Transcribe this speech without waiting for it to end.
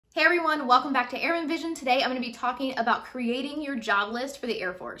Hey everyone, welcome back to Airman Vision. Today I'm going to be talking about creating your job list for the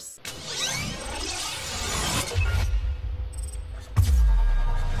Air Force.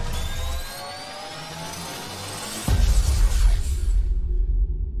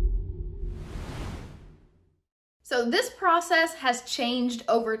 So this process has changed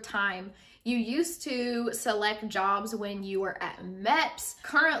over time. You used to select jobs when you were at MEPS.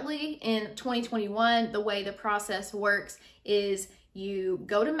 Currently in 2021, the way the process works is you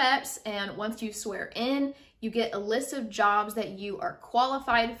go to MEPS, and once you swear in, you get a list of jobs that you are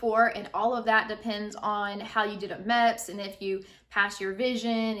qualified for, and all of that depends on how you did at MEPS and if you pass your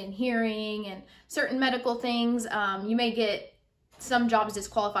vision and hearing and certain medical things. You may get some jobs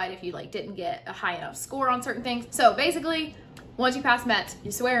disqualified if you didn't get a high enough score on certain things. So basically, once you pass MEPS,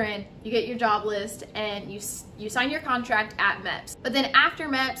 you swear in, you get your job list, and you sign your contract at MEPS. But then after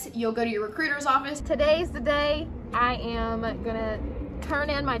MEPS, you'll go to your recruiter's office. Today's the day I am gonna turn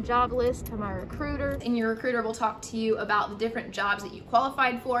in my job list to my recruiter, and your recruiter will talk to you about the different jobs that you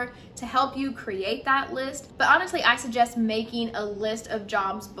qualified for to help you create that list. But honestly, I suggest making a list of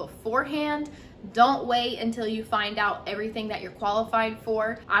jobs beforehand. Don't wait until you find out everything that you're qualified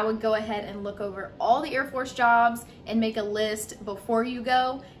for. I would go ahead and look over all the Air Force jobs and make a list before you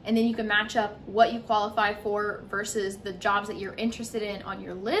go, and then you can match up what you qualify for versus the jobs that you're interested in on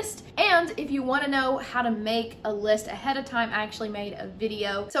your list. And if you want to know how to make a list ahead of time, I actually made a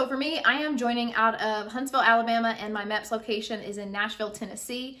video. So for me, I am joining out of Huntsville, Alabama, and my MEPS location is in Nashville,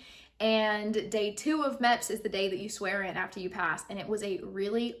 Tennessee. And day 2 of MEPS is the day that you swear in after you pass, and it was a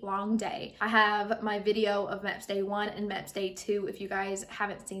really long day. I have my video of MEPS day 1 and MEPS day 2 if you guys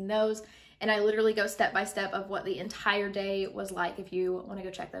haven't seen those, and I literally go step by step of what the entire day was like if you want to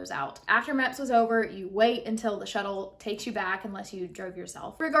go check those out. After MEPS was over, you wait until the shuttle takes you back unless you drove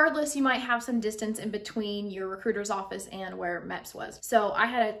yourself. Regardless, you might have some distance in between your recruiter's office and where MEPS was. So I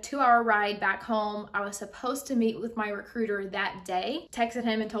had a 2-hour ride back home. I was supposed to meet with my recruiter that day. Texted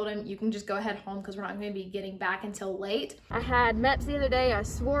him and told him, you can just go ahead home because we're not going to be getting back until late. I had MEPS the other day. I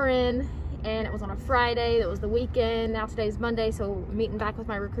swore in, and it was on a Friday. It was the weekend. Now today's Monday, so I'm meeting back with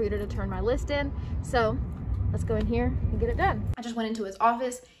my recruiter to turn my list in. So let's go in here and get it done. I just went into his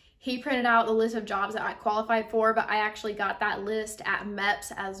office. He printed out the list of jobs that I qualified for, but I actually got that list at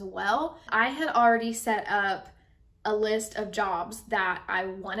MEPS as well. I had already set up a list of jobs that I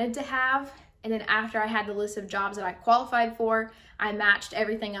wanted to have, and then after I had the list of jobs that I qualified for, I matched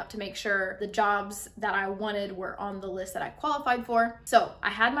everything up to make sure the jobs that I wanted were on the list that I qualified for. So I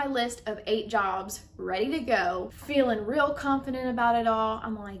had my list of 8 jobs ready to go, feeling real confident about it all.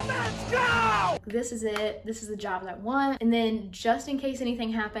 I'm like, let's go! This is it. This is the job that I want. And then just in case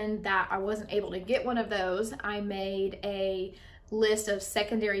anything happened that I wasn't able to get one of those, I made a list of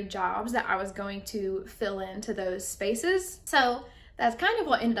secondary jobs that I was going to fill into those spaces. So that's kind of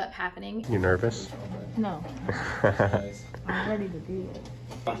what ended up happening. You nervous? No. I'm ready to do it.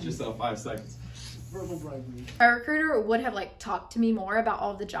 Watch yourself 5 seconds. Verbal bribery. My recruiter would have talked to me more about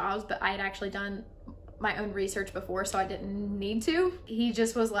all the jobs, but I had actually done my own research before, so I didn't need to. He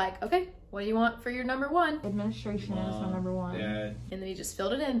just was like, okay, what do you want for your number 1? Administration is my number 1. Yeah. And then he just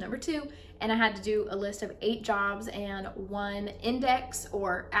filled it in, number 2. And I had to do a list of 8 jobs and 1 index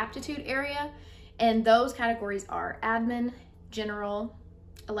or aptitude area. And those categories are admin, general,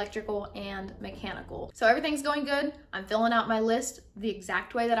 electrical, and mechanical. So everything's going good. I'm filling out my list the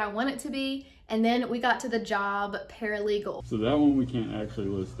exact way that I want it to be. And then we got to the job paralegal. So that one we can't actually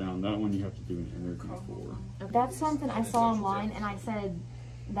list down. That one you have to do an interview for. That's something I saw online, and I said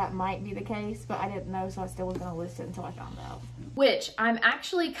that might be the case, but I didn't know, so I still wasn't gonna list it until I found out. Which I'm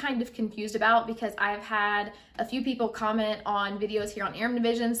actually kind of confused about, because I've had a few people comment on videos here on Airman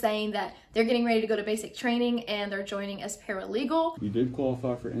Vision saying that they're getting ready to go to basic training and they're joining as paralegal. You did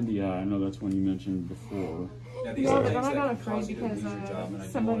qualify for NDI. I know that's one you mentioned before. Yeah, but then I got afraid because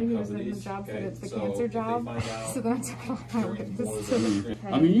somebody who was in the job said it's the cancer job, so then I took it off my list.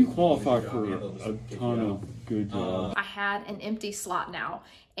 I mean, you qualify for a ton of good jobs. I had an empty slot now,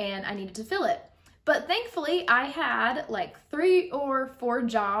 and I needed to fill it. But thankfully, I had 3 or 4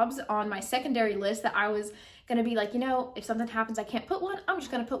 jobs on my secondary list that I was gonna be like, you know, if something happens I can't put one, I'm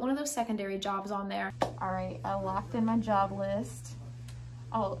just gonna put one of those secondary jobs on there. All right, I locked in my job list.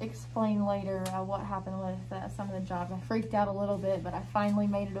 I'll explain later what happened with some of the jobs. I freaked out a little bit, but I finally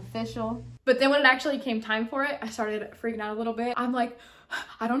made it official. But then when it actually came time for it, I started freaking out a little bit. I'm like,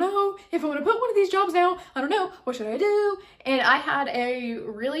 I don't know if I want to put one of these jobs now. I don't know. What should I do? And I had a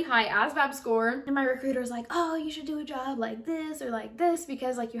really high ASVAB score. And my recruiter's like, oh, you should do a job like this or like this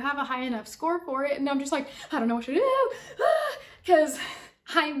because you have a high enough score for it. And I'm just like, I don't know what to do. Because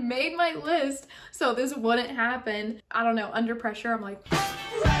I made my list so this wouldn't happen. I don't know, under pressure, I'm like,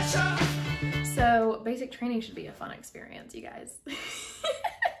 basic training should be a fun experience, you guys.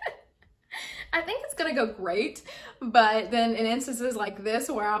 I think it's gonna go great, but then in instances like this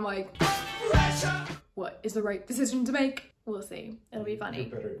where I'm like, what is the right decision to make? We'll see. It'll be funny.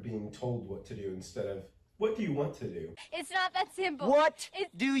 You're better at being told what to do instead of, what do you want to do? It's not that simple. What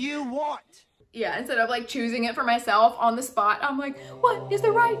do you want? Yeah, instead of like choosing it for myself on the spot, I'm like, what is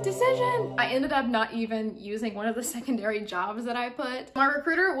the right decision? I ended up not even using one of the secondary jobs that I put. My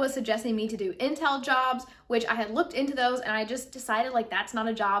recruiter was suggesting me to do intel jobs, which I had looked into those and I just decided like that's not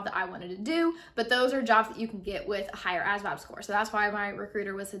a job that I wanted to do, but those are jobs that you can get with a higher ASVAB score. So that's why my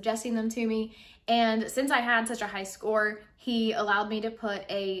recruiter was suggesting them to me. And since I had such a high score, he allowed me to put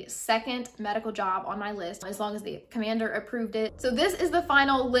a second medical job on my list as long as the commander approved it. So this is the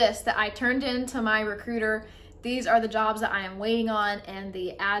final list that I turned in to my recruiter. These are the jobs that I am waiting on in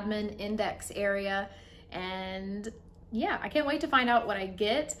the admin index area. And yeah, I can't wait to find out what I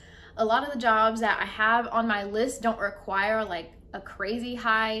get. A lot of the jobs that I have on my list don't require like a crazy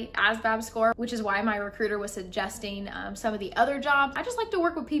high ASVAB score, which is why my recruiter was suggesting some of the other jobs. I just like to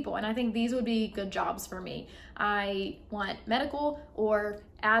work with people and I think these would be good jobs for me. I want medical or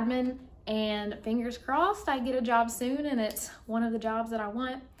admin, and fingers crossed I get a job soon and it's one of the jobs that I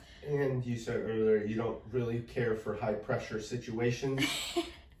want. And you said earlier you don't really care for high pressure situations.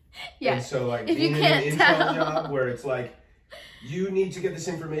 Yeah, and so like if being you in can't an intel job where it's like, you need to get this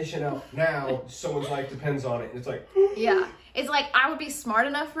information out now, someone's life depends on it, and it's like, yeah, it's like I would be smart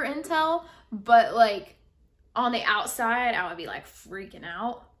enough for intel, but like on the outside I would be like freaking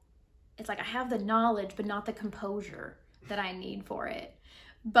out. It's like I have the knowledge but not the composure that I need for it.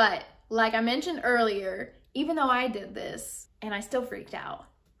 But like I mentioned earlier, even though I did this and I still freaked out,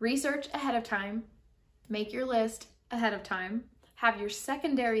 research ahead of time, make your list ahead of time, have your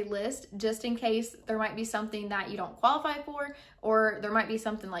secondary list just in case there might be something that you don't qualify for, or there might be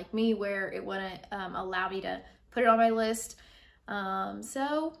something like me where it wouldn't allow me to put it on my list.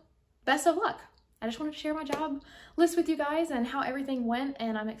 So best of luck. I just wanted to share my job list with you guys and how everything went,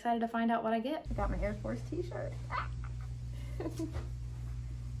 and I'm excited to find out what I get. I got my Air Force t-shirt.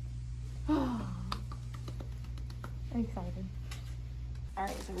 I'm excited. All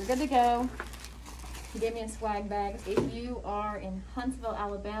right, so we're good to go. He gave me a swag bag. If you are in Huntsville,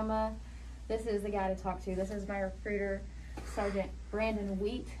 Alabama, this is the guy to talk to. This is my recruiter, Sergeant Brandon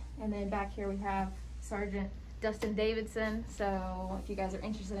Wheat. And then back here we have Sergeant Dustin Davidson. So if you guys are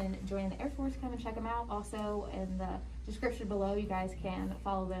interested in joining the Air Force, come and check them out. Also in the description below, you guys can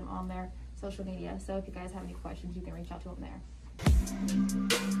follow them on their social media. So if you guys have any questions, you can reach out to them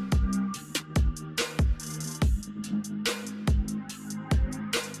there.